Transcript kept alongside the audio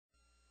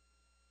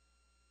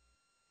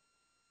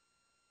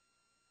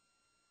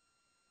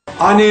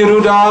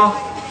Aniruddha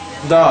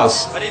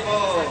Das.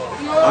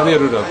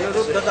 Aniruddha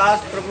Das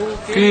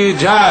ki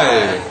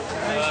Jai.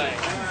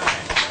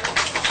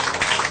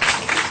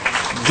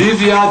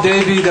 Divya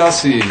Devi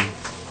Dasi.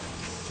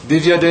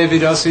 Divya Devi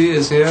Dasi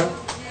is here?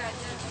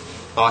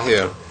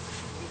 Here.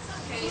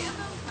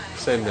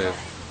 Same name.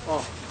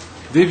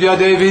 Divya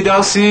Devi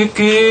Dasi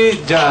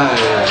ki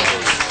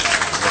Jai.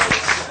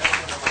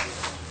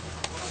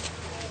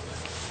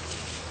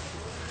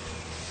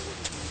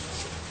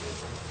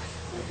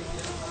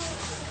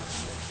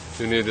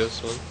 You need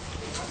this one?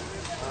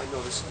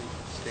 No, this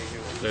stay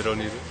here. They don't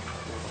need it?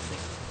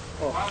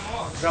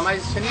 Drama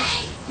is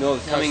finished? No,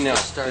 it's coming now.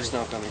 It's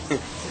now coming.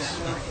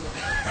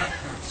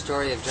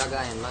 Story of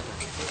Jagai and Madhi.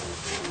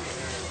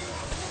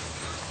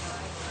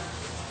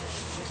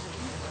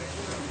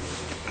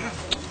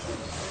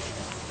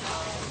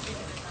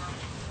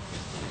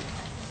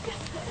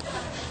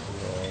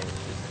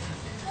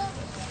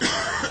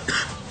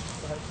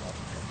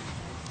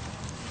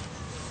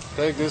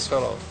 Take this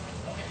fellow.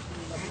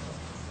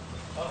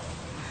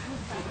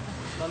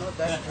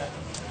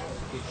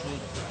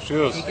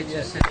 Cheers.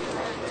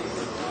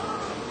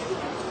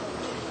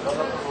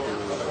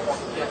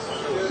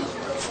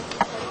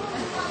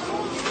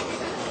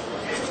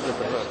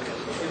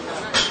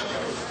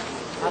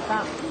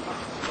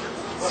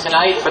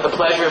 Tonight, for the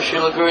pleasure of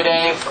Srila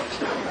Gurudev,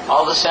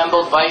 all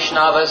assembled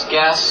Vaishnavas,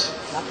 guests,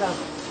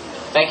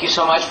 thank you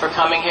so much for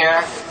coming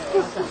here.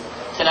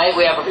 Tonight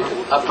we have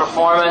a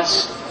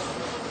performance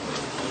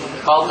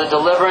called The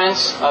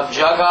Deliverance of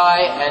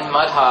Jagai and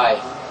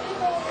Madhi.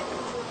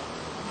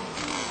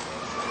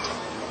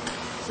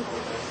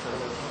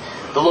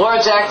 The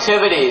Lord's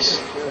activities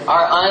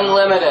are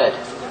unlimited.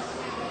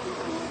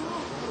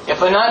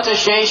 If Ananta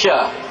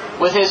Shesha,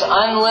 with his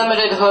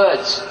unlimited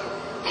hoods,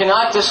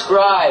 cannot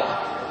describe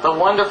the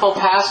wonderful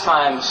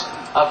pastimes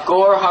of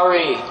Gaur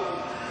Hari,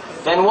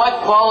 then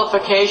what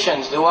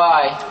qualifications do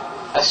I,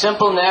 a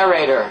simple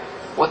narrator,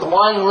 with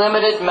one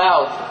limited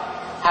mouth,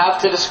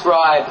 have to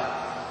describe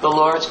the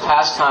Lord's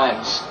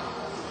pastimes?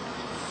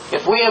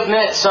 If we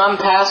omit some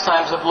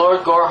pastimes of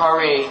Lord Gaur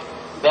Hari,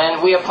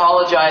 then we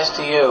apologize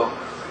to you,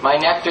 my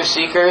nectar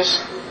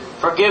seekers.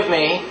 Forgive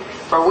me,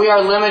 for we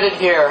are limited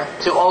here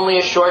to only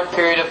a short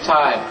period of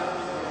time.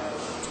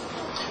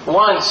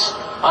 Once,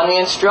 on the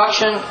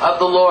instruction of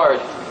the Lord,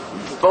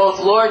 both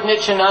Lord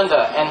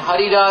Nityananda and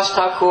Haridas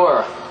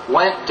Thakur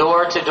went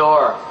door to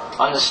door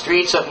on the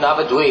streets of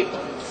Navadvip,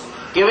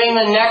 giving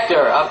the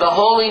nectar of the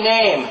holy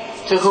name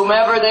to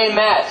whomever they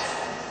met.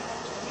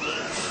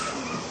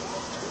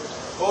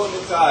 Oh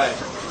Nitai,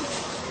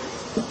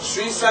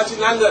 Sri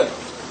Satyananda,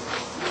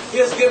 he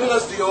has given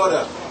us the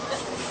order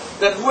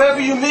that whoever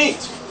you meet,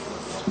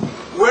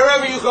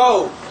 wherever you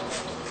go,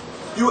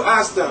 you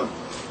ask them,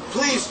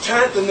 please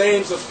chant the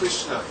names of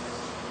Krishna.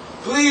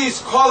 Please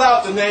call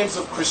out the names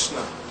of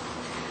Krishna.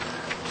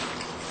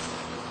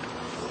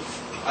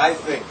 I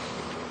think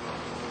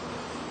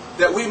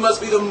that we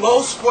must be the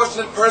most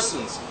fortunate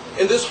persons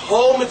in this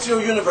whole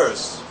material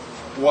universe.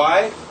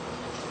 Why?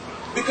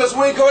 Because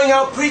we're going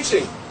out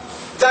preaching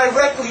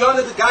directly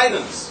under the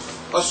guidance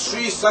of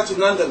Sri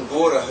Satyananda and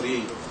Gaur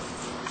Hari.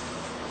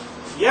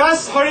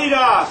 Yes,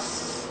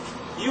 Haridas,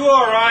 you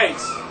are right.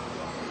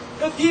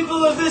 The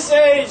people of this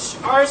age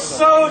are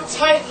so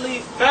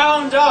tightly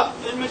bound up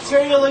in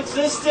material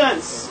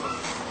existence.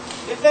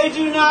 If they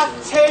do not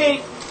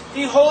take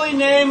the holy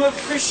name of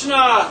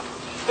Krishna,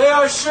 they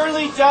are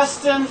surely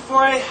destined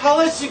for a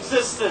hellish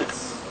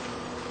existence.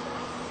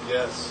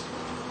 Yes.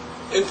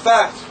 In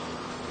fact,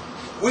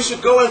 we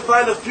should go and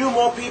find a few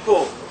more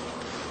people.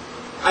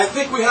 I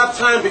think we have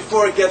time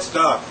before it gets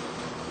dark.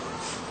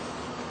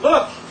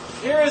 Look,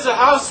 here is a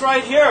house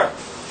right here.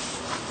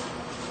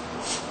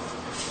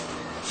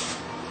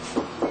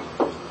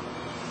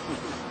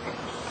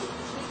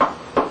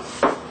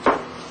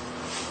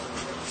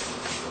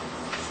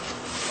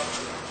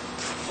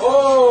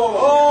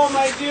 Oh,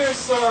 my dear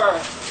sir.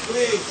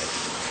 Please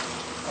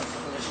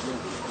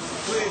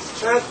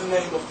chant the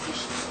name of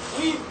Krishna.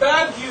 We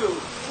beg you,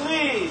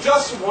 please.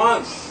 Just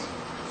once.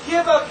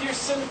 Give up your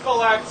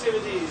sinful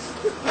activities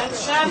and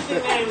chant the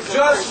names of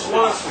Just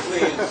Krishna. once,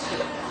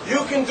 please.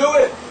 You can do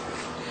it.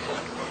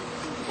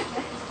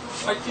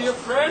 My dear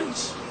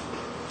friends,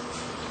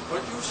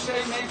 what you say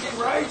may be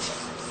right,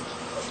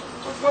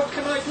 but what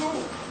can I do?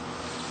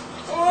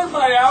 All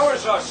my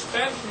hours are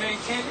spent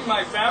maintaining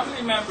my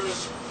family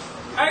members.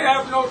 I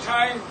have no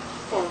time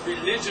for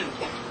religion,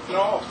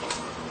 no.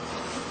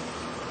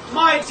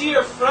 My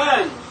dear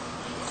friend,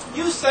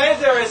 you say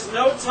there is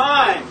no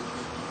time,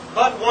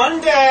 but one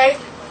day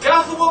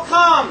death will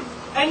come,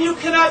 and you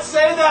cannot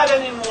say that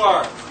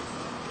anymore.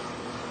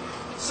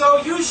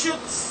 So you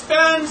should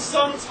spend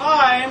some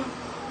time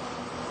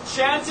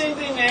chanting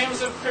the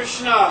names of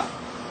Krishna.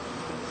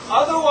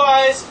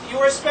 Otherwise, you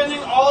are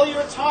spending all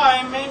your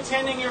time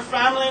maintaining your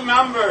family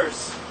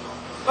members.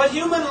 But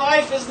human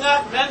life is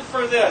not meant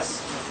for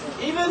this.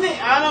 Even the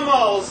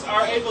animals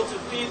are able to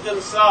feed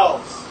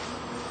themselves.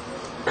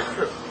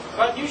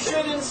 But you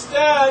should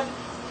instead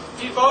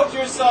devote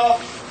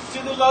yourself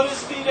to the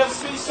lotus feet of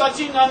Sri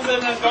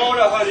Satchinandana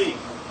Gaura Hari.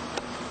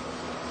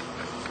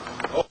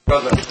 Oh,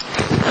 brother,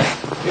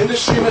 in the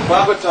Srimad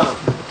Bhagavatam,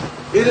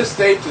 it is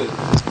stated,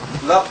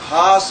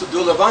 Labha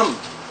sudulavam,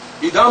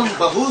 idam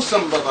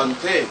bahusam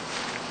bhavante,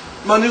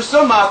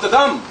 manusam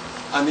atadam,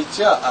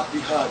 anitya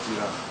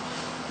apihadira.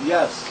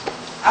 Yes,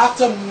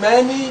 after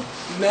many,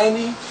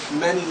 many,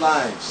 many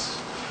lives,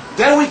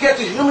 then we get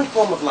the human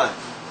form of life.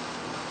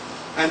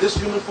 And this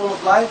human form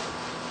of life,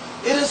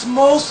 it is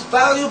most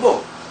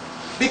valuable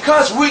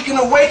because we can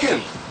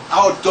awaken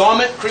our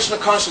dormant Krishna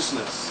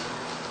consciousness.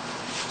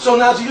 So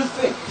now do you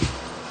think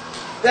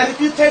that if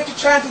you take to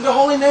chanting the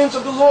holy names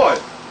of the Lord,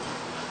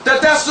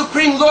 that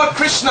Supreme Lord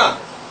Krishna,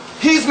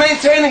 He's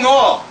maintaining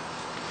all.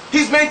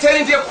 He's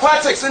maintaining the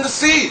aquatics in the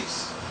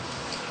seas,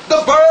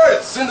 the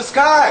birds in the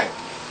sky,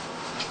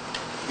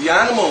 the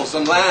animals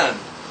on land,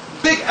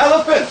 big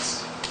elephants.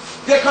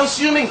 They're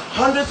consuming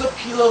hundreds of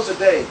kilos a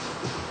day.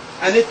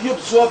 And if you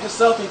absorb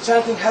yourself in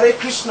chanting Hare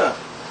Krishna,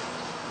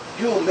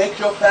 you will make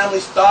your family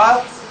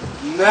starve?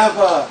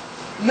 Never,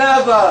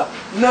 never,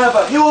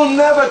 never. He will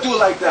never do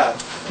like that.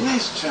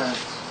 Please chant.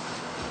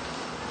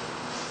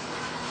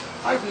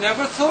 I've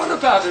never thought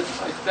about it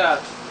like that.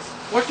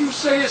 What you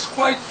say is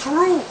quite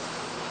true.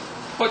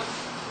 But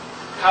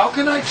how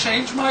can I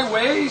change my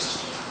ways?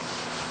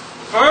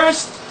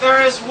 First,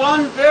 there is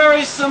one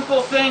very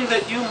simple thing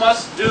that you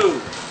must do.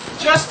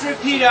 Just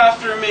repeat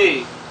after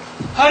me.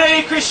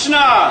 Hare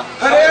Krishna!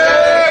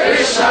 Hare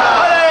Krishna!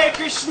 Hare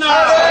Krishna!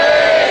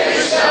 Hare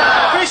Krishna!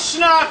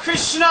 Krishna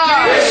Krishna!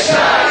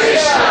 Krishna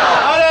Krishna!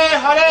 Hare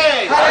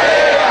Hare!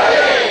 Hare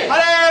Hare!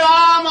 Hare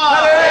Rama!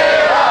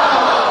 Hare Rama!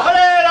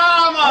 Hare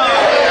Rama!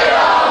 Hare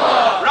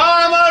Rama!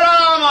 Rama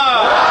Rama!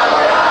 Rama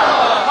Rama!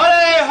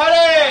 Hare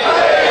Hare!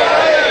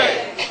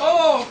 Hare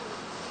Oh,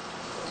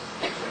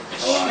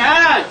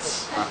 Chant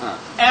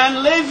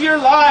and live your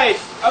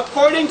life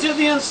according to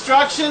the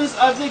instructions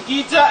of the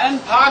Gita and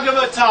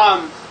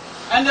Bhagavatam,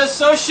 and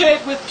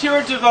associate with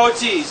pure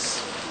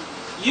devotees.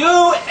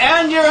 You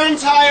and your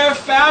entire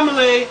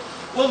family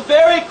will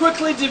very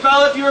quickly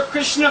develop your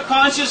Krishna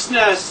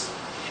consciousness,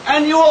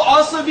 and you will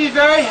also be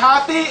very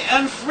happy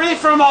and free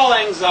from all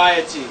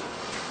anxiety.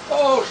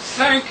 oh,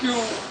 thank you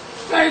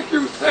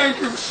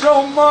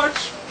so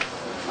much.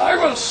 I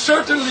will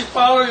certainly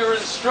follow your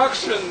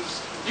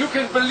instructions. You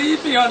can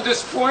believe me on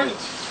this point.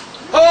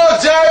 Oh,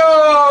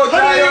 Jayo!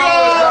 Jayo!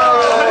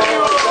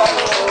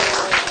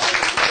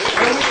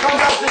 When we come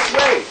back this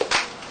way,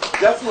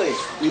 definitely,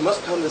 we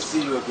must come to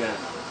see you again.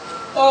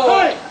 Oh,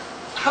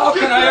 how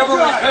can I ever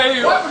repay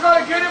you? What, we're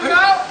going to get him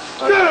now?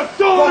 Get him!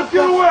 Don't let him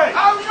get away!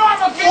 How you know I'm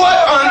going to get What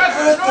him? on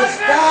earth is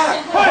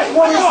that?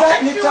 What is that,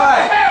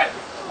 Nitai?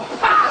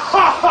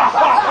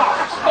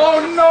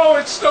 Oh no,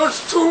 it's those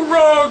two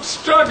rogues,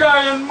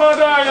 Jagai and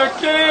Madhi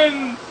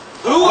again.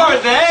 Who are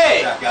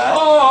they?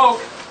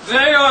 Oh,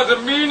 they are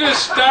the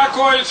meanest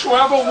dacoits who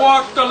ever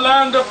walked the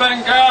land of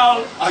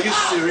Bengal. Are you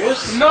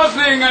serious?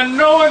 Nothing and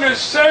no one is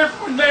safe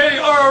when they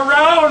are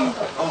around.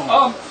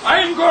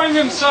 I'm going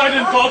inside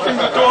and bolting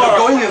the door.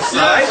 Going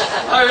inside?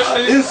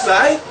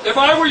 Inside? If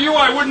I were you,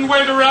 I wouldn't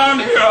wait around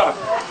here.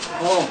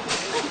 Oh,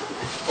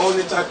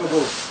 Nitai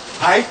Prabhu,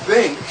 I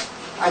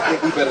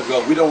think we better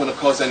go. We don't want to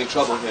cause any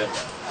trouble here.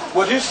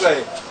 What do you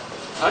say?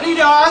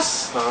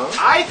 Haridas,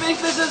 I think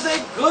this is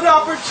a good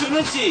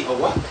opportunity. A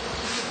what?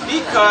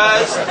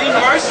 Because the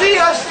mercy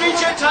of Sri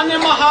Chaitanya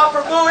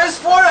Mahaprabhu is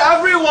for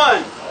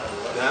everyone.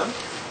 Them?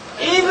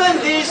 Even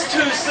these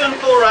two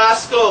simple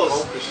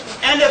rascals.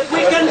 And if we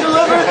can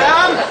deliver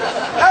them,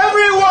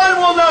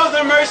 everyone will know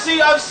the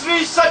mercy of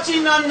Sri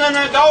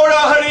Satchinandana Gaura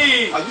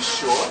Hari. Are you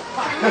sure?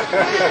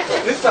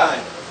 This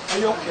time, are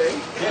you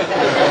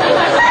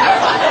okay?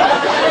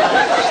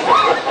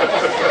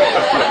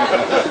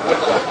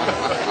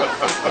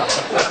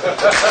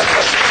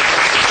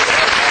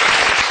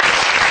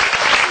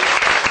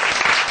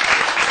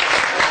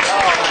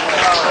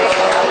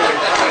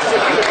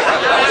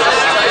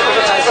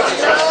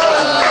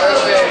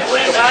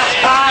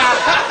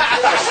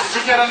 Did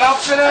you get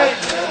enough today?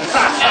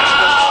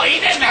 No, he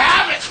didn't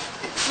have it.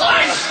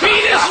 Lord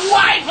beat his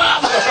wife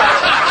up.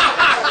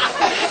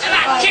 And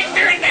I kicked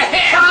her in the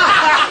head.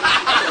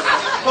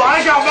 Well,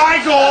 I got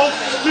my gold.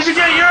 Did you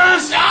get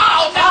yours? No,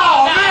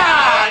 Oh,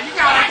 man, you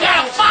I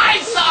gotta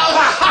find some.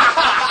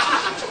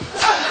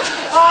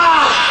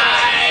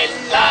 I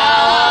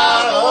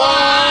love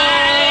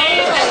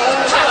wine.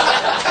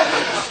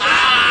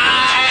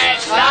 I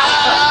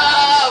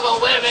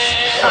love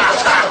women.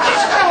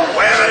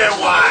 Women and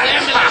wine.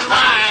 Women and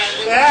wine.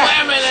 Yeah.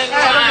 Women and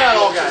Hey, look at that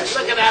old wine. guy.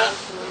 Look at that.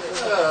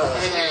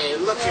 Hey,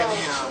 look at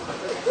him.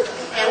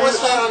 Hey, what's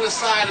that on the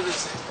side of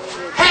his head?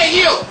 Hey,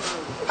 you!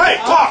 Hey,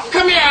 talk.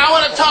 Come here, I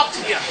want to talk to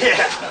you.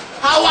 Yeah.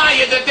 How are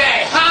you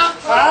today, huh?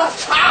 Huh?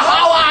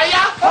 How are you?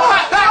 You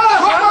like that?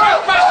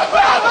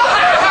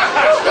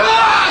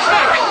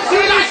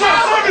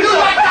 You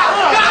like that?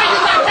 God, you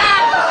like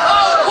that?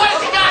 Oh, what has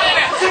he got in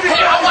it?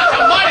 Hey, I want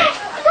the money.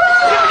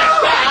 Give me this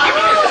bag. Give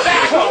me this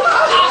bag.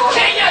 I'll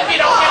kill you if you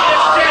don't give me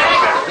this bag.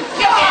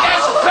 Give me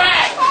this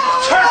bag.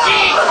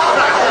 Turkey.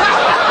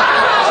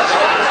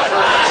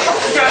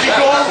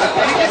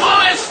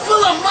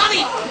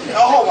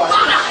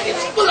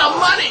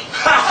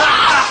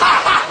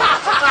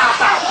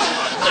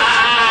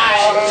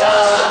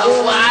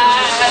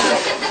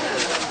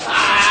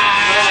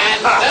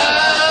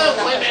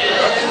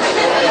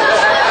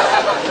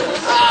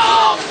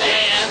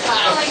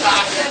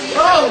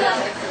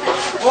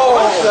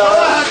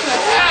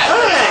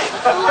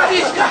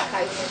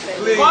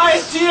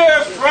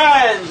 Dear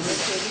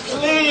friends,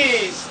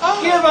 please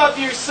give up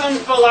your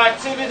sinful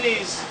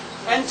activities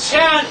and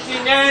chant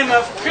the name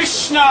of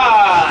Krishna.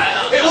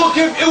 It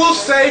will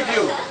save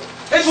you.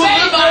 It will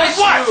Save liberate us?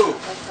 you.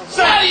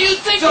 How do you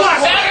think you're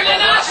better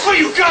than us? What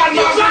you got, You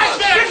Mom? guys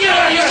better get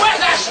on your way.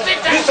 Now stick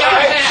that gun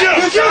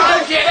Nitai, there.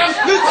 I'll get him.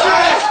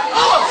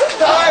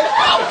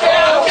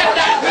 I'll get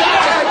that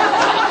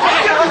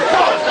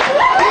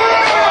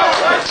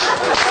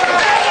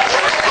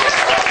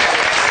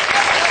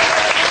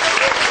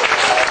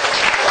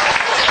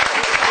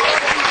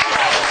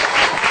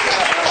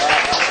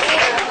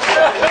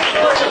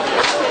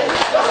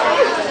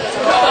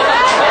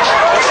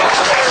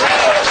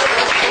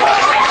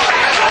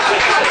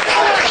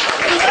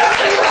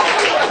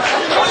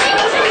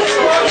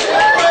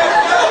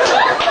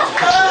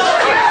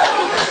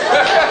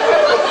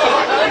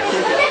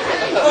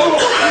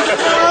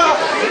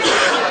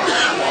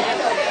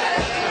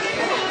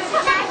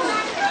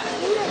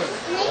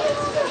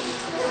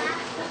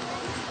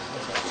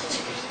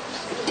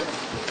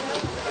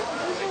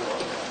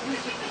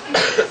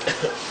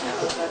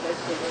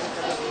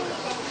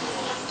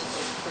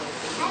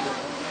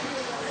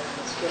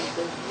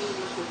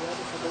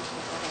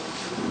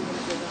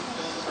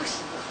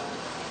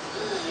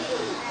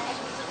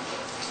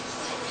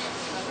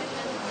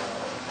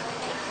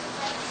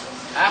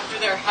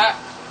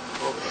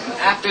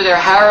After their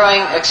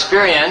harrowing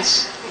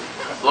experience,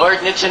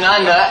 Lord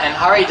Nityananda and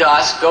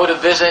Haridas go to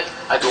visit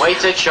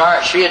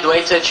Sri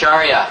Advaita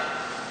Acharya.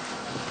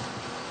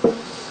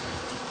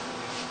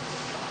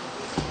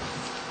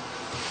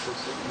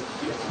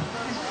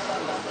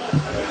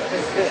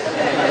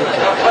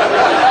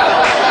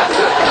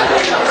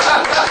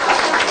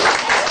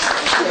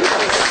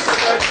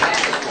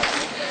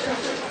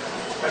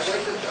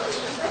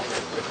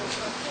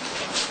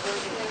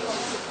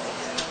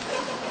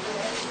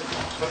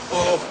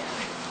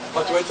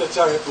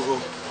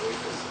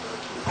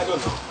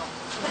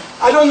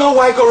 I don't know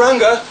why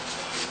Gauranga,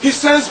 he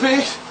sends me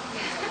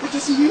with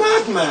this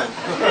madman.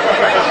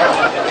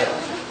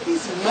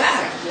 He's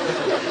mad.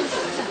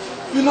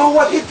 You know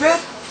what he did?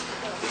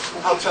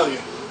 I'll tell you.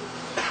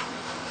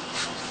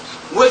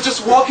 We're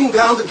just walking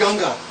down the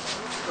Ganga.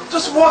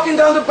 Just walking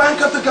down the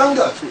bank of the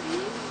Ganga.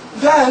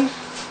 Then,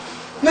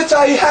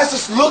 Nitai has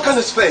this look on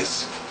his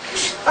face.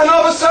 And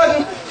all of a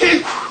sudden,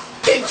 he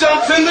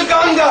jumps in the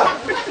Ganga.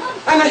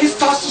 And then he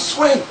starts to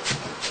swim.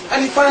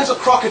 And he finds a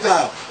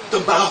crocodile. The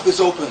mouth is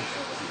open.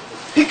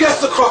 He gets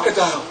the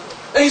crocodile.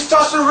 And he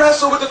starts to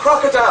wrestle with the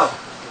crocodile.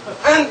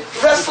 And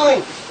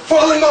wrestling,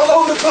 falling all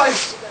over the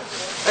place.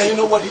 And you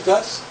know what he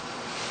does?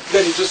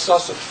 Then he just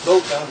starts to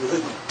float down the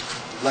river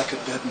like a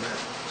dead man.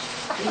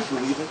 Can you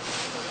believe it?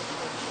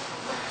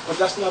 But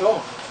that's not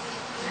all.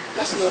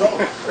 That's not all.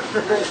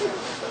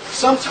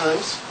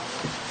 Sometimes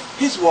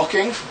he's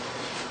walking,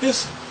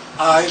 his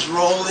eyes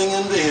rolling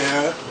in the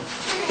air,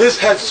 his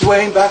head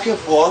swaying back and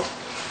forth,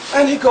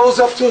 and he goes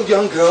up to a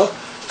young girl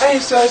and he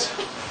says,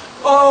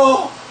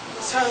 "Oh,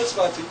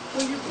 Saraswati,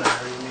 will you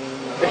marry me?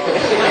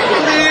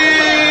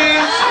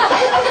 Please?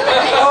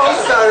 Oh,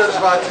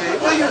 Saraswati,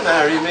 will you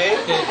marry me?"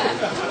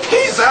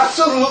 He's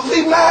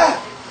absolutely mad.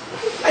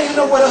 And you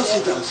know what else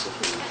he does?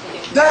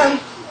 Then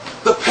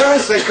the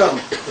parents, they come,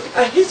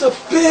 and he's a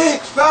big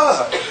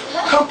fella,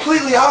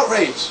 completely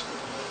outraged.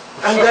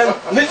 And then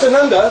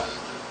Nityananda,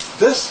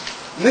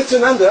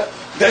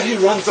 then he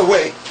runs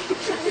away.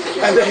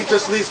 And then he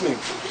just leaves me.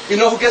 You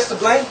know who gets the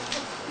blame?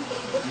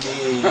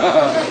 Me.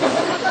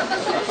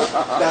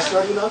 That's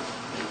not enough?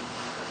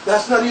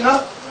 That's not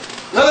enough?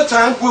 Another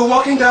time, we're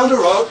walking down the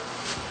road,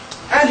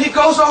 and he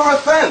goes over a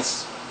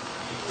fence.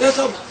 There's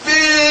a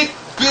big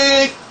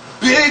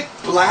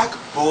black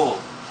bull.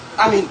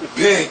 I mean,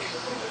 big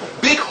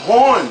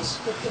horns.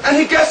 And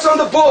he gets on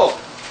the bull.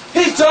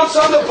 He jumps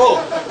on the bull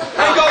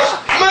and goes,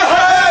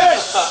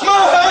 "Mahesh!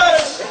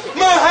 Mahesh!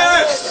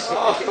 Mahesh!"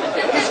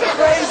 He's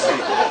crazy.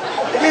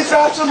 He's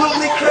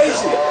absolutely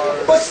crazy.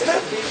 But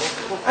still,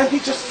 and he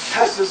just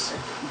has this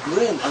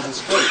grin on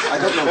his face. I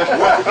don't know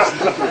what he's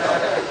thinking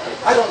about.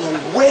 I don't know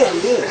where he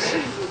is.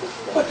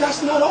 But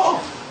that's not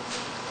all.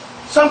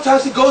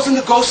 Sometimes he goes in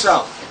the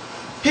Goswami.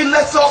 He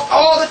lets off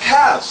all the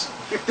calves.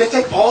 They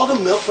take all the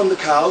milk from the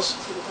cows,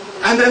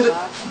 and then the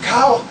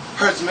cow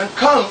herdsman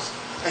comes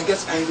and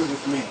gets angry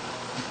with me.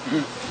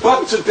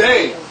 But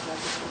today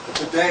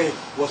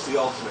was the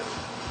ultimate.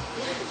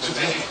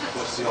 Today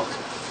was the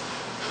ultimate.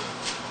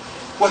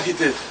 What he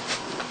did,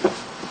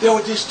 there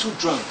were these two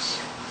drunks,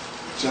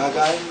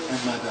 Jagai and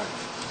Madhi.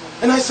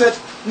 And I said,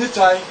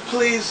 "Nitai,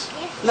 please,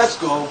 let's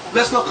go.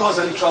 Let's not cause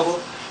any trouble."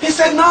 He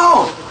said,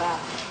 "No."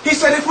 He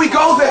said, "If we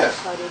go there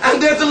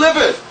and they're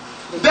delivered,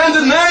 then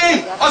the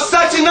name of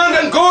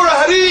Satyananda and Gaura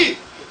Hari,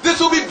 this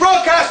will be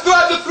broadcast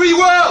throughout the three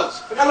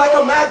worlds." And like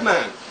a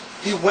madman,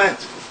 he went.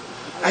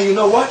 And you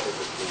know what?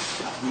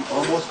 We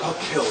almost got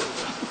killed.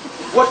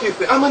 What do you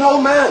think? I'm an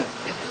old man.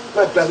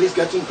 My belly's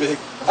getting big.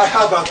 I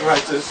have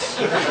arthritis.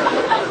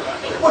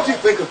 What do you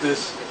think of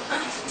this?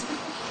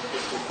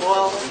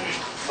 Well,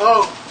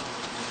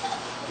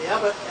 the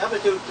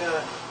Abhadut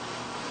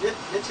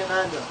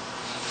Nityananda,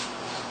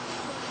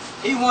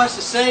 He wants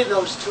to save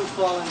those two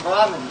fallen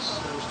Brahmins,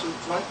 those two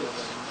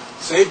drunkards.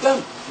 Save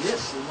them?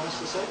 Yes, he wants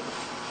to save them.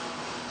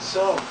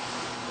 So,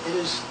 it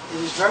is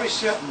very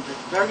certain that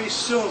very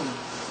soon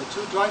the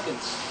two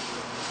drunkards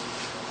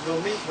will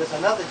meet with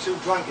another two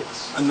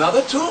drunkards.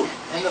 Another two?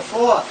 And the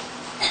fourth.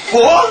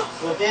 Four?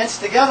 Will dance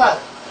together.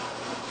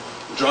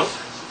 Drunk?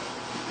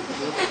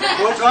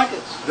 Four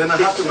drunkards. Then I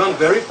have to run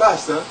very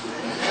fast, huh?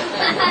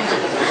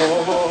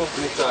 Oh,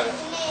 Nitai.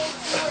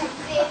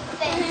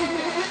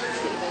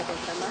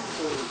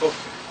 Oh,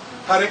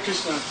 Hare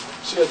Krishna.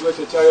 Shri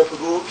Advaita Acharya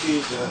Prabhu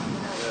ki jai.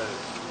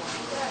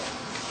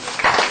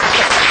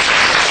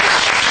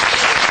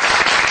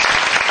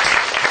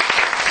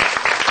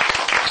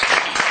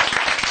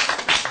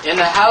 In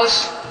the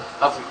house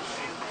of,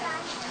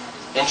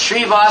 in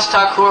Srivas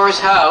Thakur's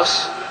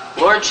house,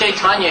 Lord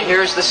Chaitanya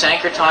hears the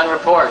Sankirtan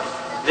report.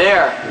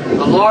 There,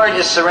 the Lord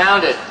is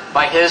surrounded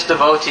by his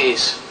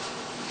devotees.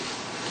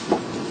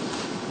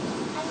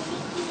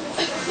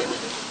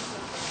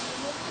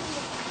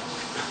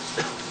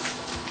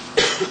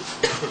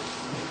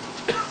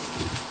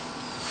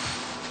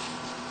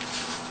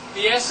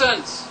 The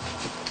essence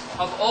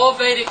of all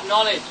Vedic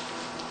knowledge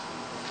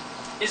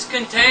is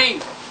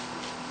contained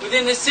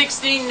within the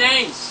 16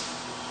 names.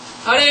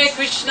 Hare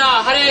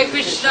Krishna,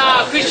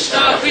 Krishna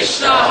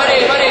Krishna,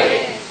 Hare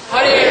Hare,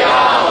 Hare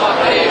Rama,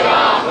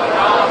 Rama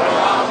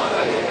Rama,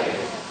 Hare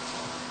Hare.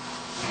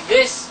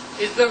 This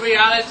is the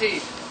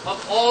reality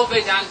of all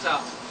Vedanta.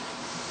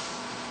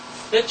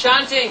 The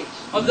chanting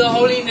of the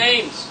holy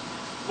names,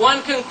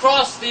 one can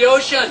cross the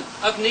ocean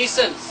of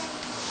nescience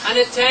and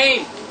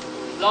attain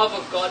love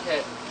of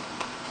Godhead.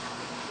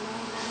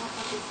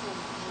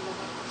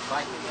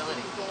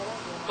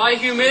 By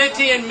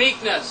humility and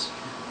meekness,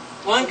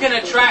 one can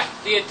attract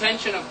the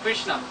attention of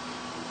Krishna.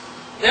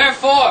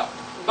 Therefore,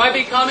 by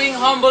becoming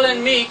humble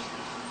and meek,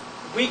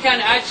 we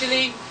can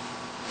actually,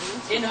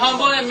 in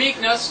humble and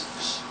meekness,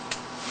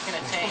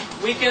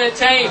 we can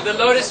attain the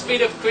lotus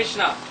feet of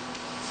Krishna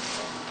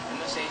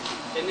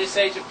in this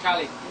age of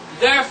Kali.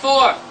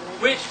 Therefore,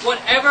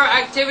 whatever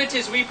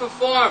activities we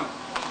perform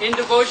in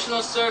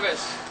devotional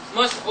service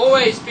must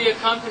always be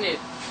accompanied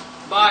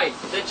by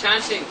the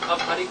chanting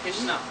of Hare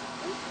Krishna.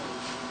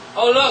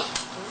 Oh look,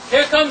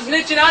 here comes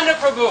Nityananda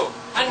Prabhu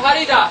and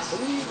Haridas.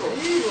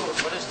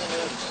 What is the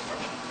news?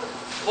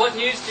 What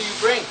news do you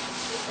bring?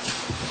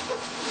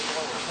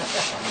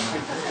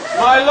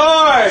 My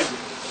Lord,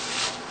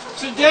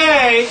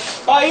 today,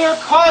 by your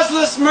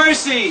causeless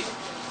mercy,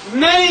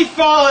 many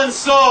fallen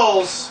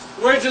souls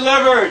were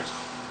delivered.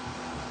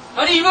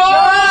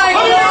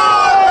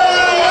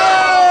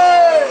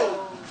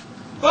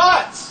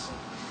 But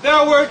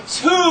there were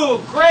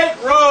two great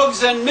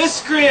rogues and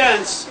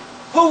miscreants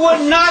who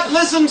would not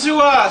listen to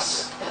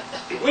us.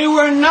 We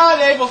were not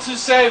able to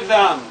save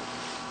them.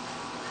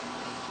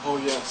 Oh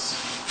yes.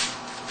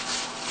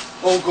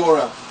 Oh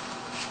Gora.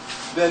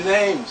 Their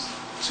names,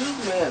 two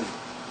men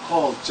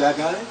called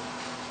Jagai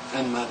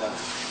and Madhi.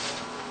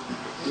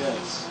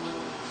 Yes.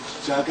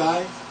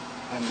 Jagai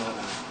and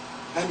Madhi.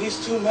 And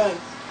these two men,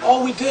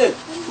 all we did,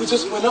 we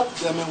just went up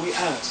to them and we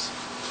asked,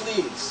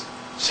 please,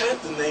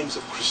 chant the names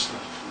of Krishna.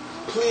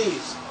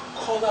 Please,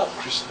 call out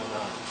Krishna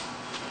now.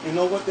 You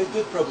know what they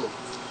did, Prabhu?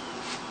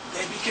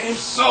 They became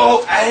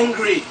so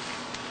angry.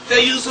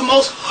 They used the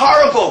most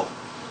horrible,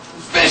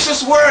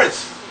 vicious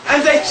words.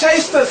 And they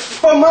chased us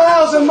for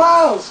miles and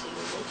miles.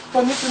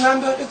 But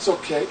Nityananda, it's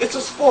okay. It's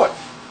a sport.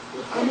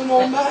 I'm an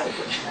old man.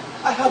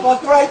 I have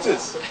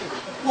arthritis.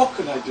 What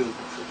could I do?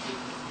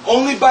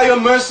 Only by your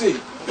mercy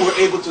we were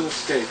able to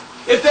escape.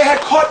 If they had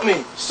caught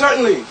me,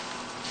 certainly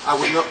I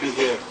would not be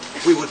here.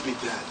 We would be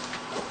dead.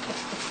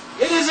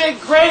 It is a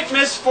great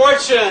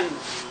misfortune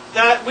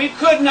that we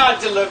could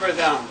not deliver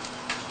them.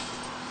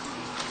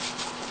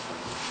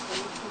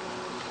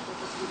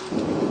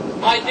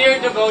 My dear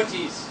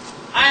devotees,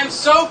 I am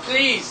so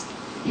pleased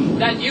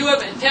that you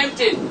have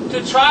attempted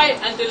to try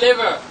and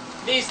deliver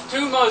these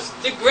two most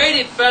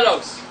degraded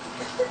fellows.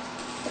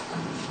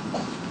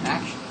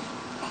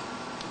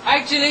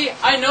 Actually,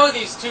 I know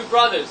these two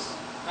brothers,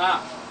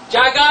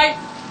 Jagai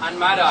and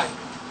Madhi.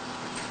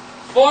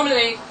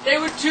 Formerly, they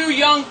were two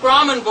young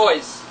Brahmin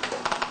boys.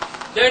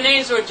 Their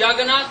names were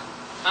Jagannath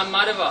and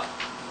Madhava.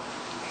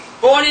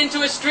 Born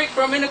into a strict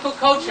Brahminical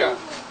culture,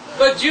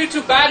 but due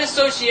to bad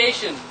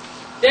association,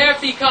 they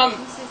have become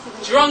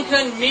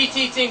drunken,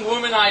 meat-eating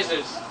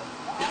womanizers.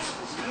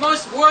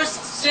 Most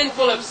worst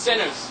sinful of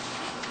sinners.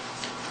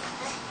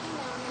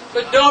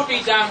 But don't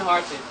be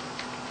downhearted.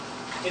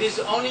 It is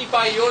only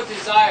by your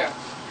desire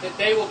that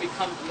they will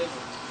become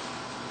delivered.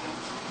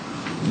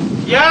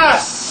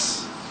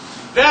 Yes!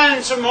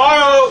 Then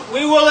tomorrow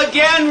we will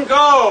again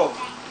go,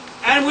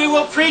 and we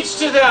will preach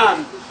to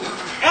them.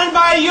 And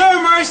by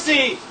your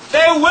mercy,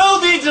 they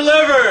will be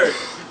delivered.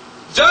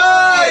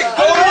 Jai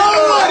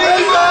Gaura!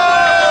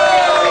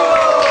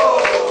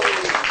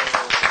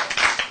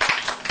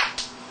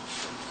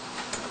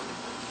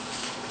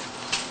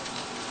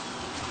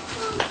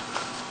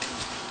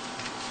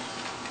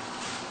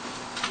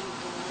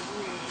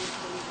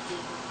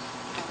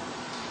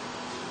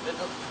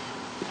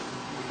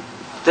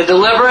 the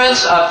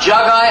deliverance of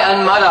Jagai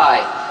and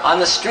Madhi. On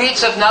the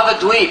streets of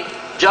Navadweep,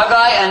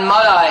 Jagai and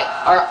Madhi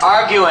are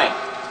arguing.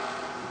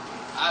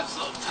 I'm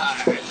so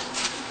tired.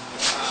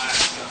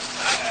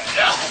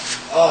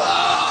 Oh,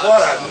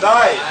 what a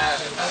night.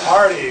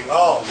 Partying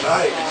all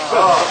night.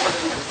 Oh.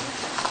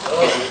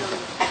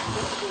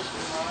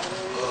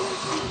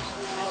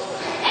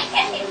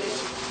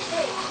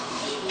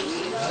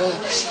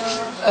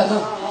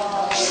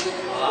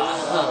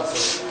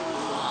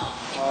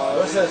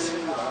 What's this?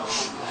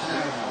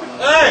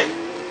 Hey!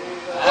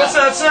 What's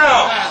that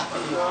sound?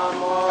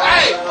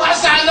 Hey,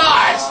 what's that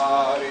noise?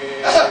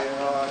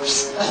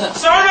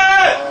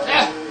 Sergeant!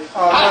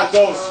 Oh, not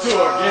those two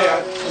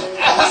again.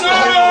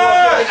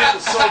 Sergeant! I'm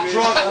getting so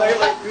drunk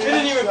lately. They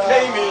didn't even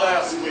pay me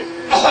last week.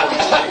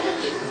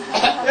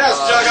 Yes,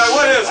 Jagai,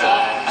 what is it?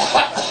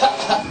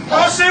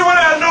 Go see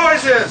what that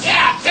noise is.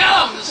 Yeah,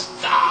 tell him to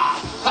stop.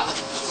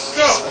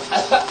 Go.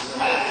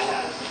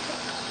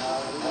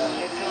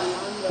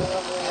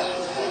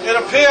 It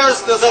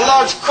appears there's a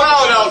large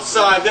crowd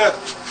outside.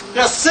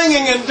 They're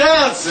singing and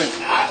dancing.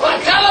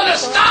 Well, tell him to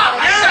stop.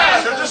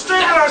 Yeah, they're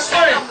disturbing our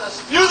sleep.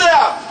 You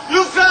there,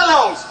 you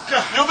fellows,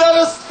 you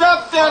better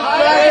stop that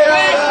back.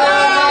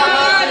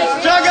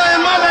 Jagai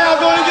and Madhi are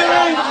going to get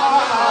angry.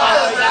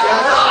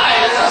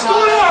 What's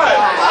going on?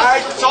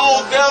 I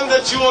told them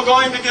that you were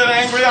going to get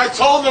angry. I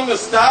told them to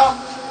stop.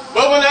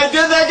 But when they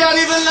did, they got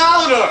even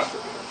louder.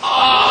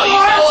 Oh, you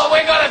know what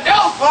we're going to do?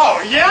 Oh,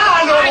 yeah,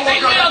 I know I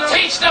think we'll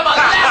teach them a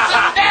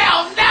lesson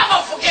they'll never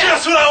forget.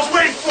 That's what I was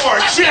waiting for.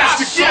 A Let's chance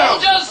to get get our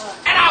 'em. soldiers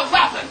and our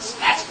weapons.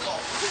 Let's go.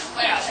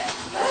 Well,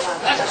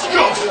 let's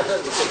go.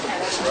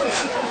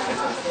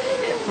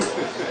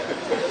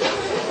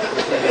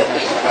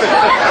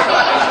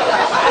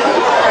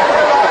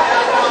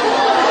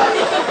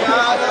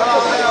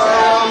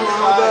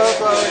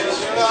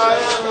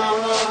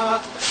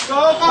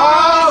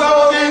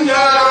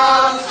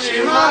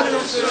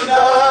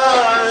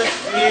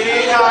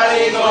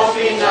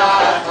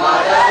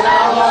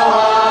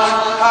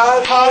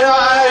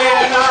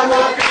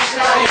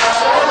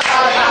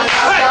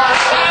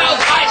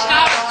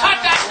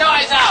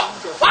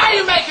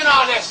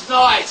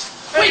 Noise.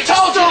 We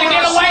told you to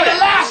get away the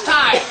last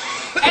time,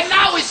 and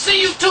now we see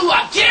you two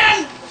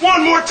again.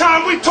 One more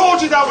time, we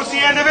told you that was the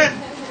end of it.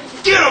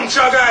 Get him,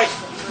 Jagai.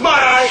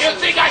 Madhi. You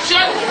think I should?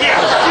 Yeah,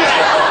 get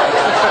him.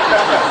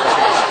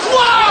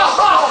 Whoa!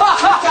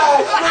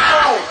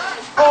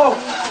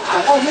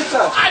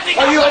 I think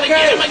I'm going to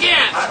get him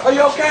again. Are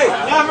you okay?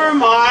 Never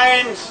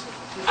mind.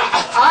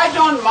 I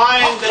don't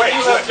mind that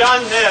you have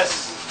done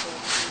this.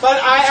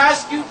 But I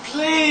ask you,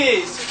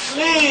 please,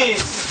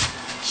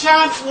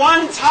 chant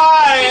one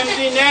time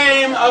the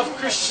name of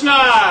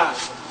Krishna.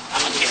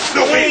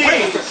 No, wait.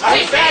 Wait.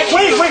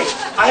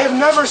 I have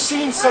never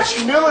seen such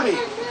humility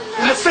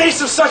in the face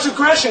of such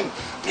aggression.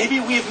 Maybe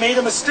we have made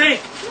a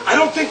mistake. I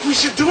don't think we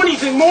should do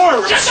anything more.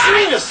 I'm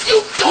serious.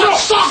 You don't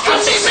suck on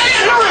me,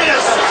 man.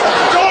 Serious.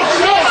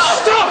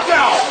 Stop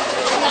now.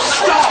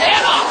 Stop.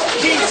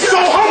 He's so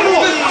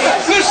humble.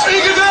 Let's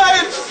speak of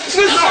that.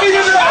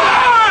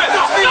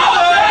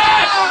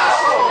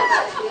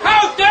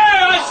 How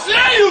dare I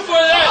slay you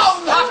for this?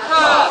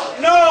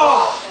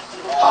 No,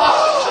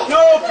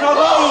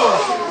 Prabhu.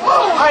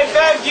 I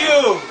beg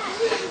you,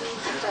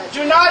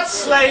 do not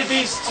slay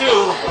these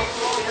two.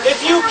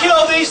 If you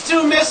kill these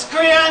two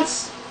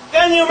miscreants,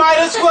 then you might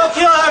as well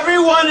kill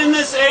everyone in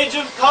this age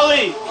of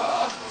Kali.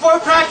 For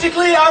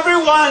practically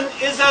everyone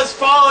is as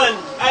fallen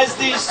as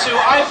these two.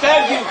 I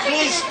beg you,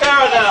 please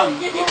spare them.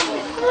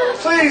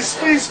 Please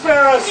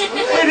spare us. We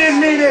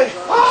didn't mean it.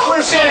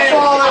 We're so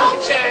fallen.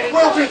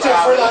 We'll be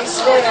different, I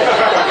swear.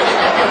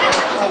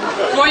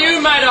 For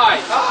you,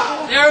 Madhi,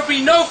 there will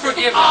be no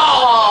forgiveness.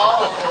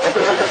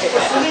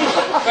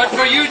 But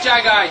for you,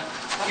 Jagai,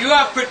 you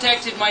have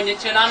protected my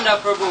Nityananda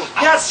Prabhu.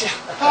 Yes.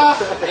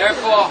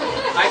 Therefore,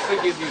 I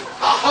forgive you.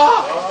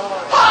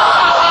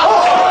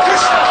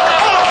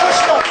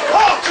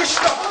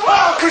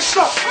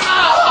 Krishna.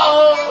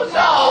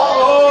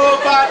 Oh,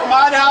 but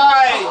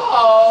Madhi,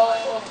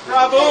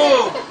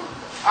 Prabhu,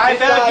 I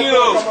beg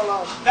you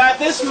that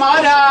this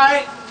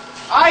Madhi,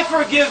 I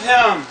forgive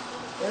him.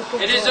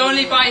 It is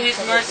only by his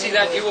mercy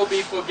that you will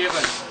be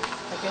forgiven.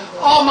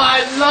 Oh,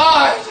 my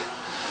Lord.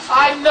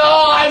 I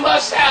know I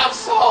must have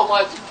so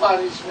much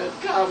punishment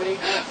coming,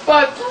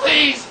 but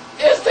please,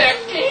 is there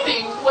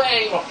any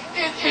way,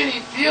 in any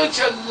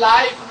future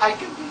life, I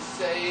can be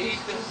saved?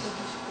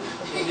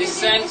 In this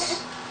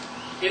sense,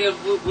 it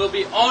will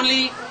be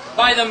only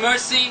by the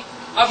mercy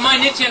of my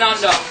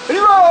Nityananda.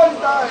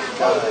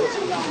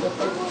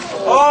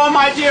 Oh,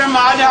 my dear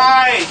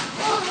Madhi,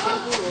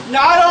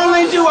 not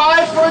only do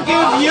I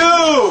forgive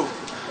you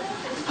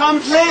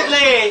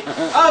completely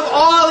of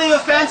all the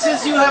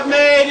offenses you have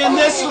made in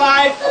this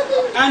life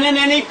and in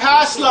any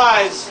past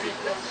lives,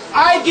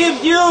 I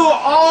give you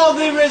all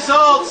the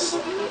results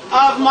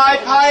of my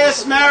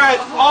pious merit,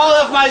 all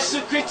of my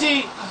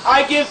sukriti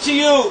I give to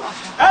you.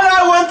 And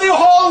I want the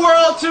whole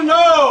world to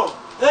know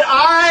that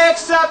I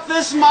accept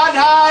this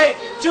Madhi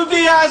to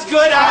be as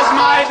good as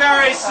my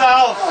very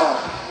self.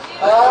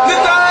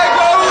 Nitai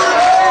Gaur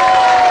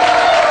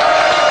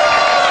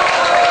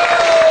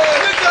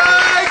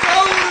Nitai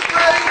Gaur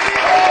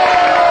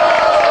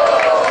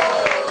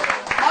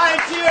My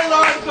dear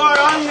Lord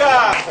Gauranga,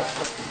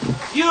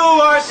 you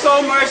are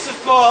so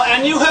merciful,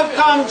 and you have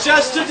come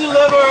just to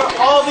deliver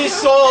all these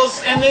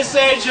souls in this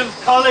age of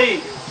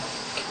Kali.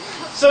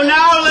 So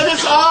now let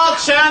us all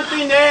chant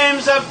the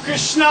names of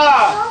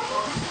Krishna.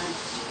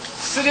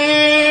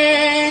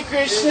 Sri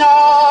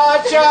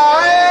Krishna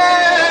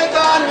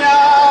Chaitanya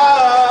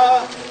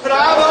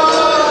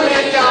Prabhu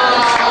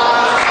Nityananda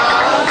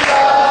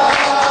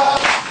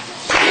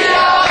Shri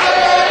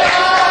Radha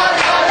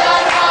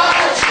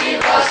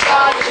Shiva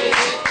Sati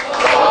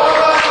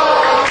Gaura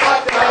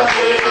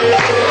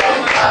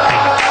Bhaktivedanta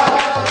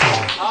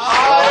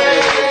Hare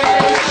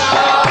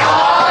Krishna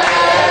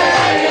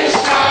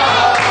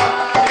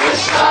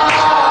Krishna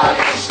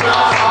Krishna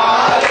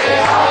Hare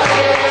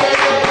Hare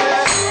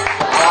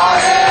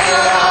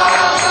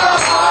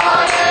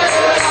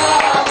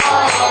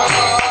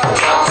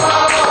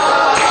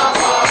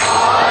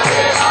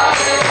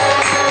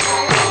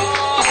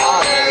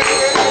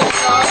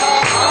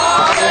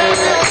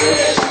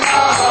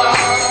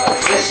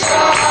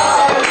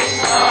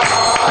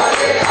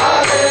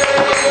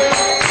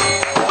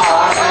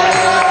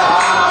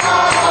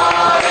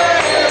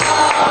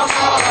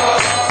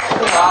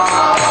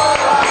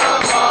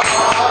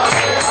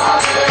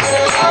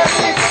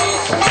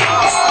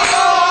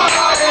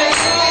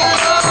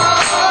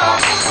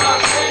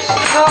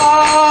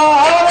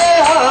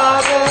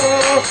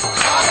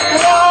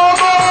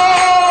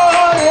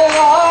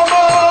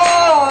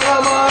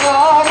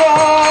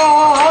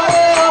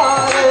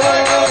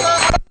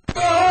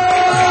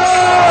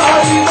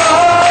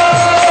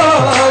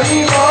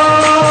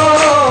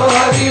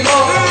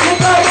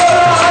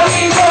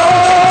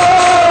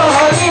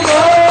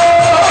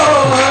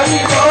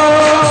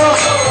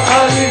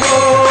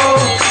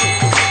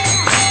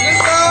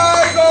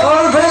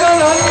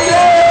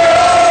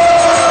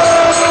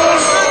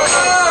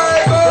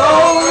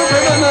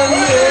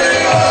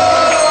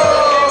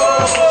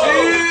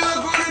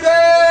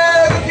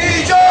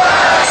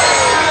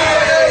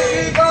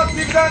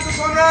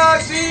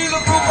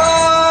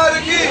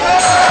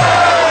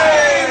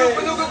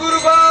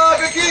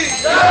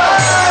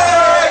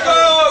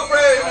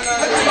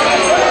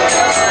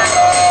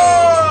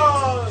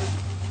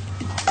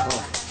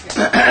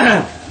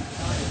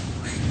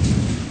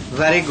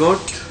Very good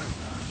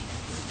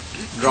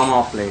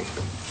drama play.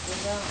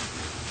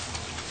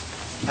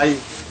 I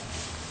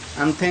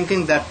am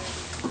thinking that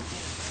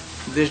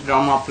this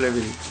drama play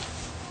will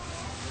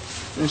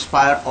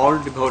inspire all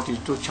devotees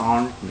to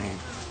chant name.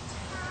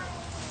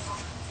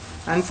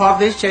 And for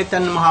this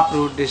Chaitanya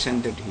Mahaprabhu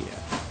descended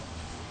here.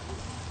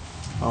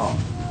 Oh,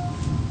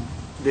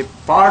 the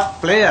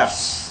past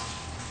players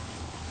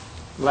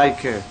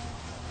like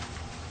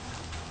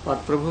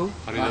what Prabhu?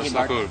 Haridas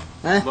Thakur,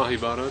 Mahi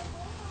Bharat,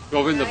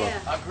 Govinda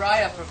Bhagat,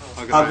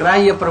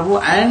 Agrahya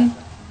Prabhu and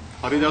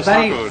Haridas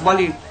very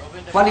Thakur,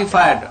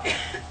 qualified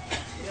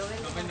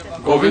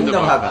Govinda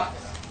Bhagat.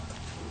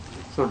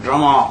 So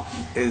drama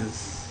is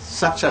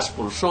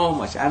successful so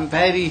much. I am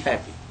very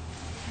happy.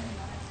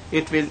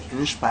 It will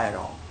inspire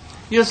all.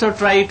 You should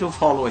try to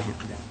follow him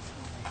then.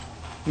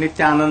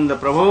 Nityananda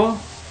Prabhu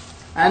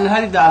and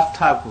Haridas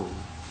Thakur.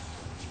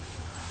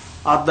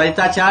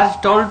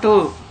 Advaitacharya told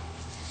to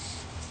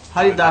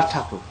Haridas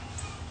Thakur,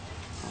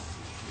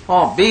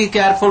 oh, be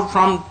careful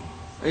from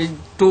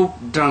two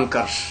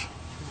drunkards.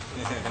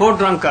 Four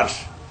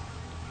drunkards.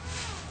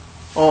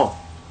 Oh,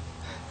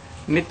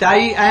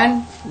 Nitai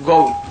and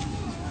Gaur.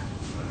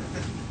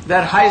 They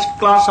are highest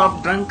class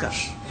of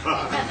drunkards.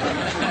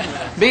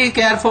 Be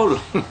careful.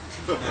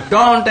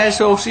 Don't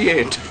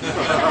associate.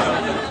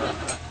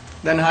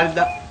 Then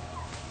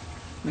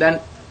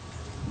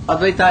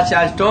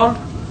Advaitacharya told,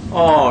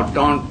 oh,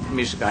 don't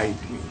misguide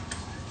me.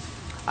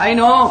 I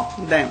know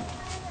them,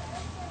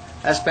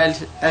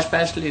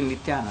 especially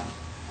Nityananda.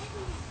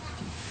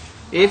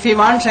 If he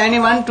wants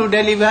anyone to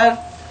deliver,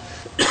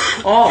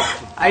 oh,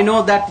 I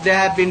know that they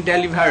have been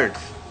delivered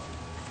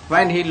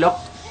when he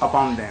looked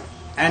upon them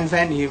and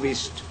when he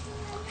wished.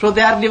 So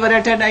they are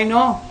liberated, I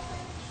know.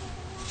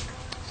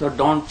 So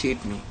don't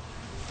cheat me.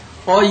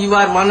 Oh, you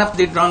are one of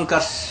the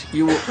drunkards,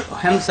 you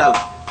himself.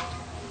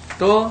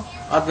 To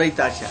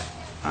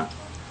Advaitacharya.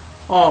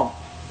 Oh,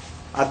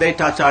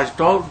 Advaitacharya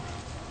told,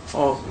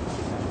 oh,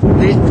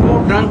 these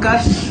two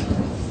drunkards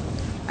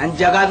and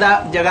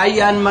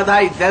Jagai and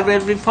Madhi, there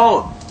will be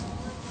four.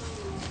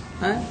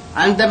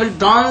 And they will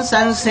dance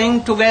and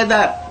sing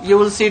together. You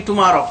will see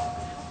tomorrow.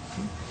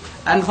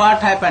 And what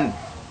happened?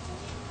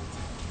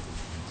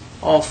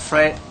 Oh,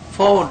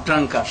 four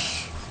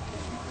drunkards.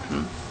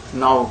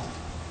 Now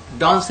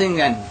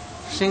dancing and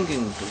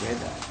singing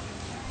together.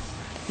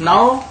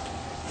 Now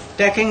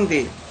taking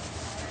the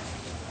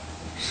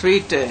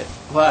sweet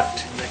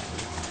what?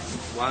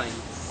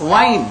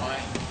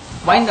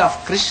 Wine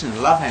of Krishna,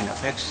 love and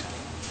affection.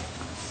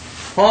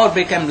 Four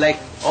became like,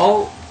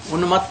 oh,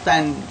 unmatta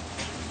and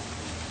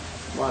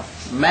what?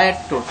 Mad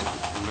totally.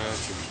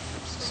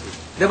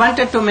 They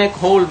wanted to make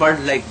whole world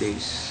like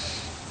this.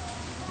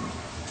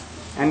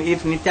 And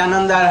if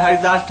Nityananda or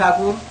Haridas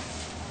Thakur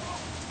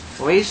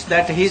wished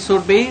that he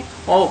should be,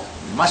 oh,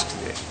 must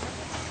be.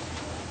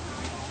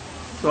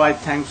 So I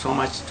thank so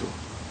much to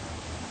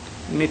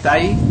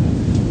Nitai,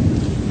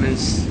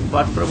 means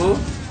what Prabhu?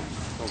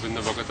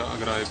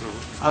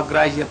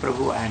 Agrahya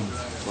Prabhu and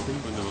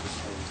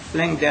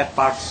playing their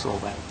part so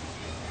well.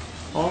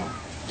 Oh,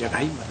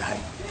 Jagai, Madhi.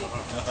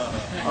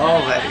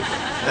 Oh,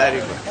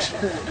 very good.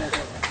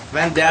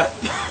 When they are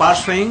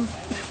pursuing,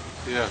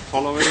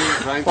 following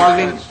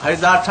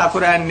Haridas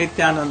Thakur and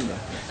Nityananda.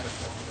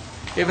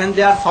 Even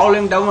they are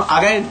falling down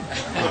again,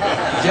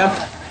 jump.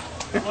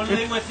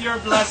 Only with your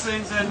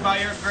blessings and by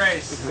your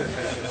grace.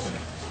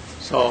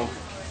 So,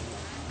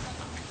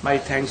 my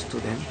thanks to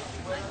them.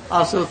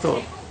 Also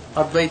to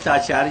Advaita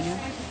Acharya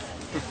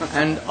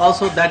and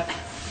also that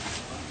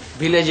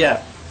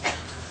villager.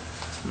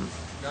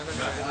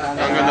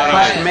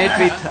 First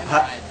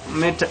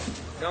met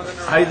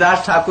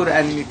Haridas Thakur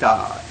and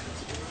Nitai.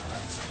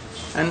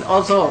 And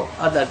also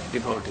other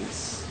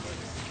devotees.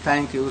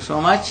 Thank you so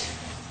much.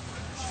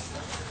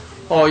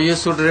 Oh, you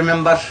should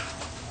remember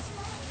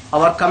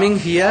our coming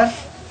here.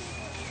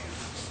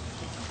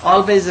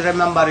 Always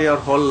remember your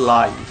whole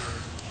life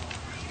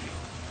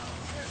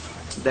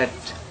that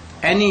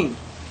any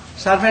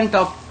servant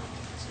of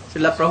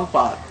Srila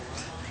Prabhupada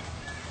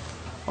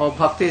or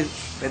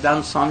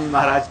Bhaktivedanta Swami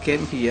Maharaj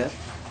came here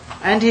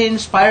and he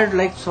inspired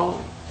like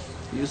so.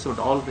 You should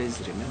always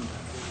remember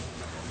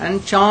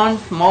and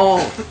chant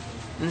more.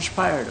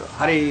 Inspired.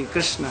 Hare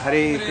Krishna,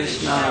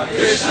 Krishna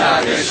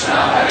Krishna,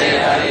 Hare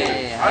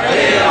Hare,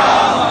 Hare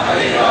Rama,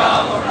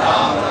 Rama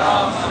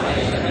Rama,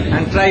 Hare.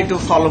 And try to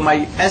follow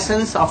my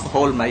essence of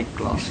whole my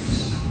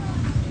classes.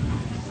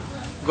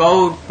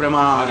 Gaur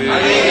Praman.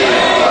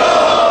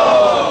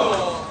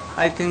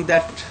 I think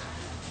that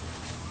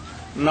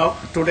now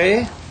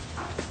today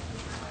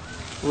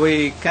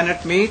we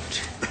cannot meet.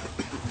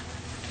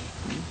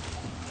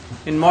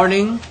 In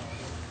morning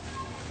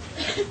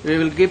we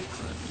will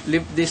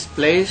leave this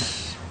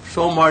place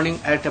so morning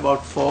at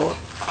about 4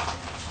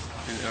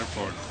 in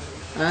airport,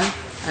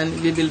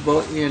 and we will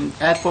go in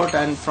airport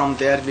and from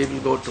there we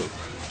will go to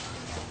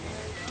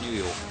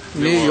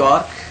New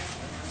York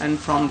and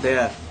from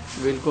there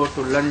we will go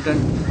to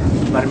London,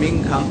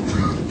 Birmingham,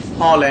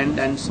 Holland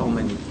and so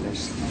many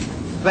places.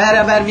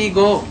 Wherever we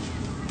go,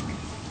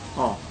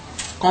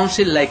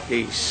 council like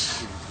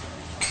this,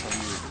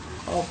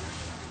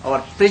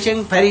 our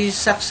preaching very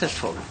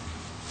successful,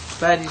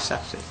 very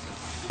successful.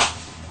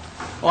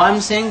 Oh, I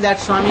am saying that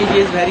Swami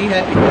is very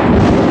happy.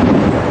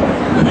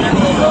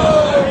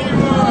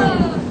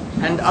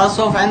 And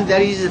also when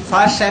there is a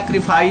first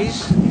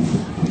sacrifice,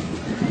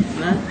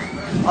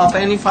 of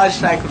any first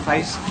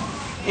sacrifice,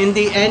 in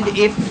the end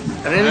if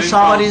rain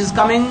shower is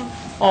coming,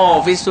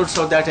 we should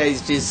show that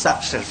it is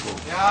successful.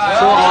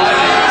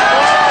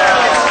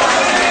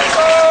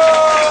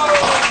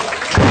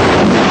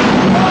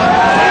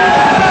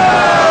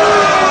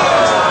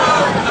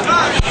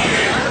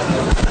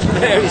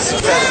 Very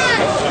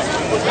successful.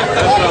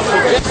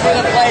 Just for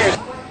the players.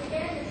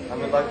 I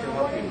would like to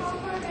help you.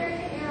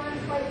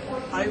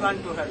 I want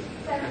to help.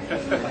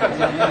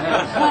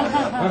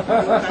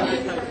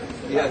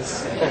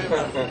 Yes.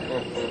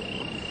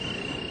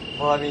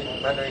 Well, I mean,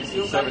 rendering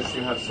service,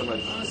 you have so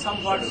much.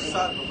 Somewhat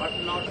serve, but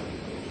not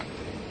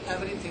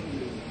everything.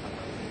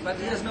 But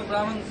he has no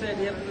Brahman thread,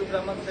 he has to do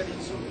Brahman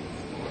threading soon.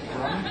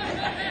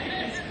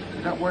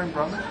 You're not wearing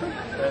Brahman?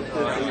 That's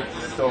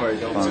a story.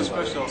 It's a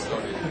special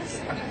story.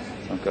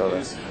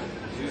 Okay.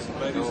 These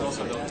ladies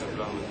also don't have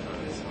Brahman thread.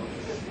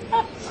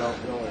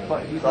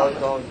 But he's not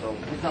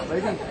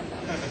ready.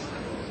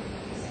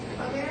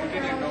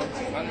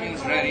 One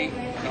means ready,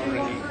 not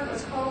ready.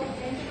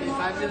 If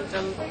I will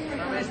tell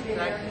Ramesh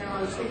that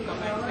you should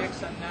come and take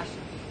sannyas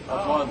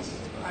At once.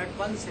 At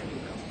once he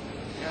will come.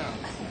 Yeah.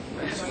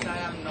 But I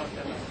am not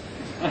allowed.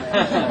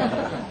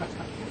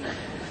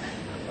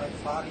 But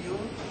for you,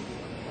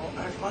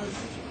 at once,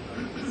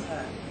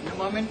 the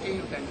moment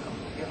you can come,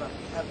 give up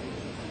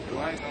everything.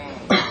 Why no?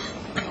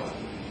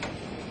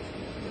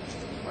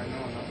 Why no?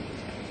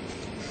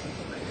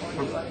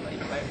 You are my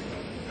wife.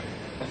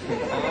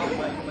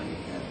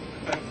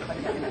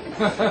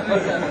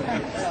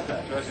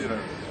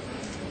 Treasurer.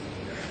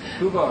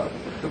 Kubar.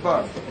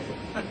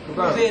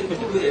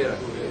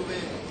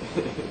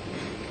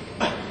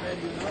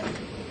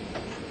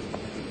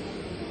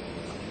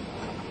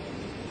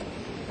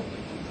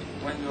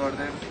 When you are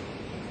there,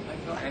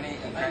 any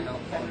kind of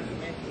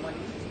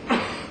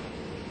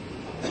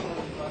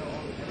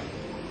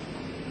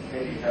We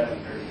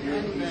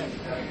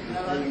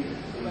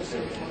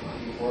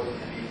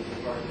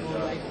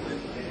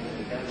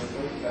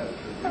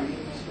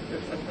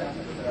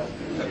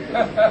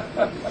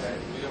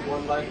have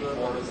one life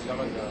or is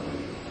Yamaga.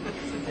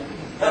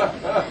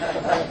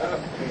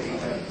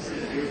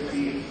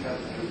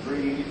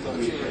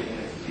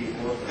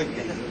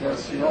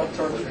 Yes, you're all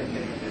torturing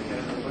me.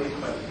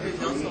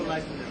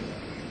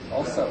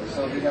 Also, so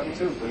we have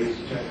two.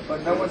 But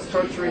no one's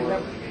torturing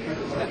them.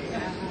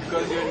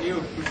 because you're new.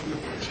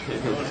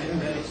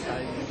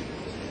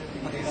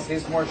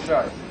 He's more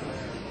shy.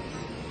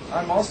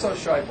 I'm also a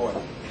shy boy.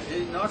 He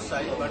is not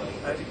shy, but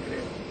very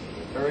grave.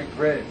 Very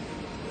grave.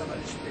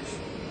 Very special.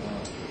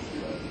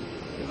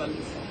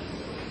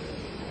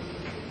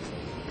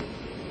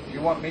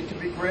 You want me to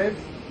be grave?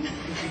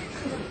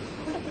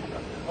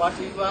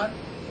 What you want?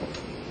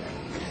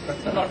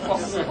 Not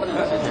possible.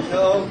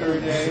 No,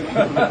 Gurudev.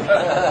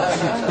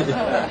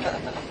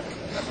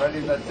 I'm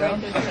writing that down.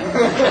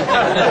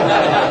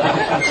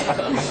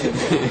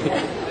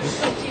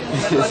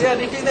 But you are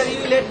thinking that you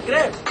will let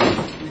grave.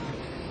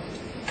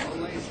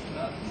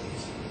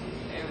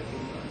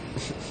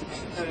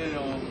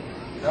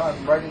 No,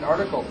 I'm writing an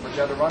article for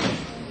Jadharani.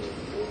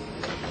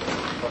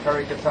 For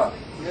Hari Katha.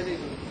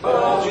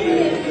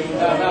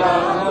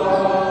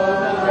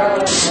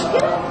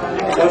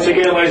 Once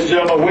again, ladies and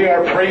gentlemen, we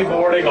are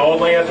pre-boarding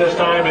only at this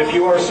time. If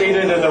you are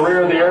seated in the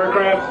rear of the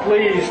aircraft,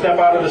 please step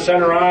out of the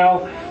center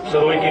aisle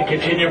so that we can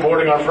continue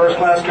boarding our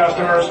first-class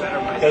customers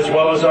as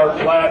well as our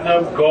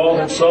platinum, gold,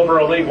 and silver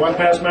elite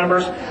one-pass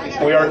members.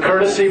 We are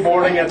courtesy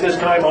boarding at this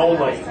time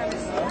only.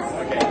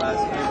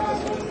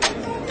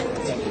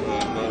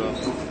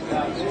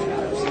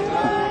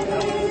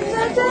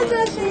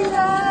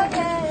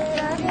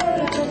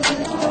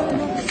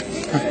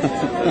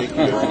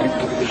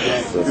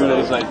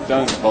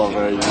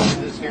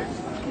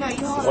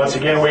 Once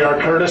again, we are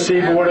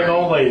courtesy boarding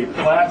only.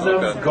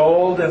 Platinum,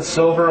 gold, and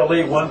silver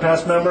elite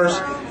one-pass members,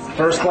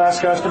 first-class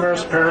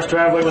customers, parents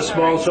traveling with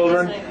small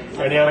children,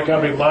 any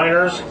unaccompanied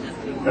minors,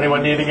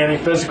 anyone needing any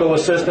physical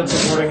assistance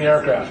in boarding the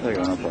aircraft.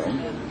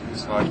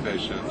 His heart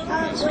patient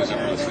needs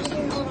physical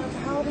assistance.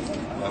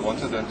 I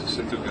wanted them to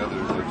sit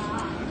together, but it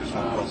is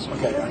not possible.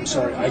 Okay, I'm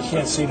sorry. I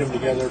can't seat them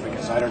together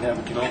because I don't have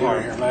a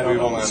computer here and I don't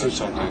know what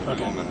seats are. We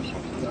will manage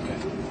something. Okay.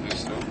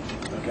 Please do.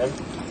 Okay.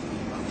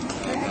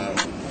 And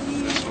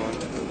this one.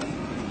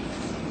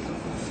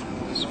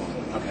 This one.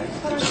 Okay.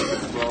 This one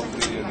is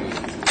 12D and E.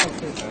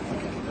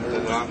 And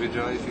then Ram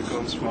Vijay, if he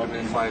comes, put him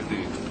in 5D.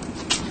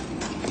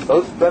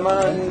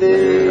 Utpamanandi.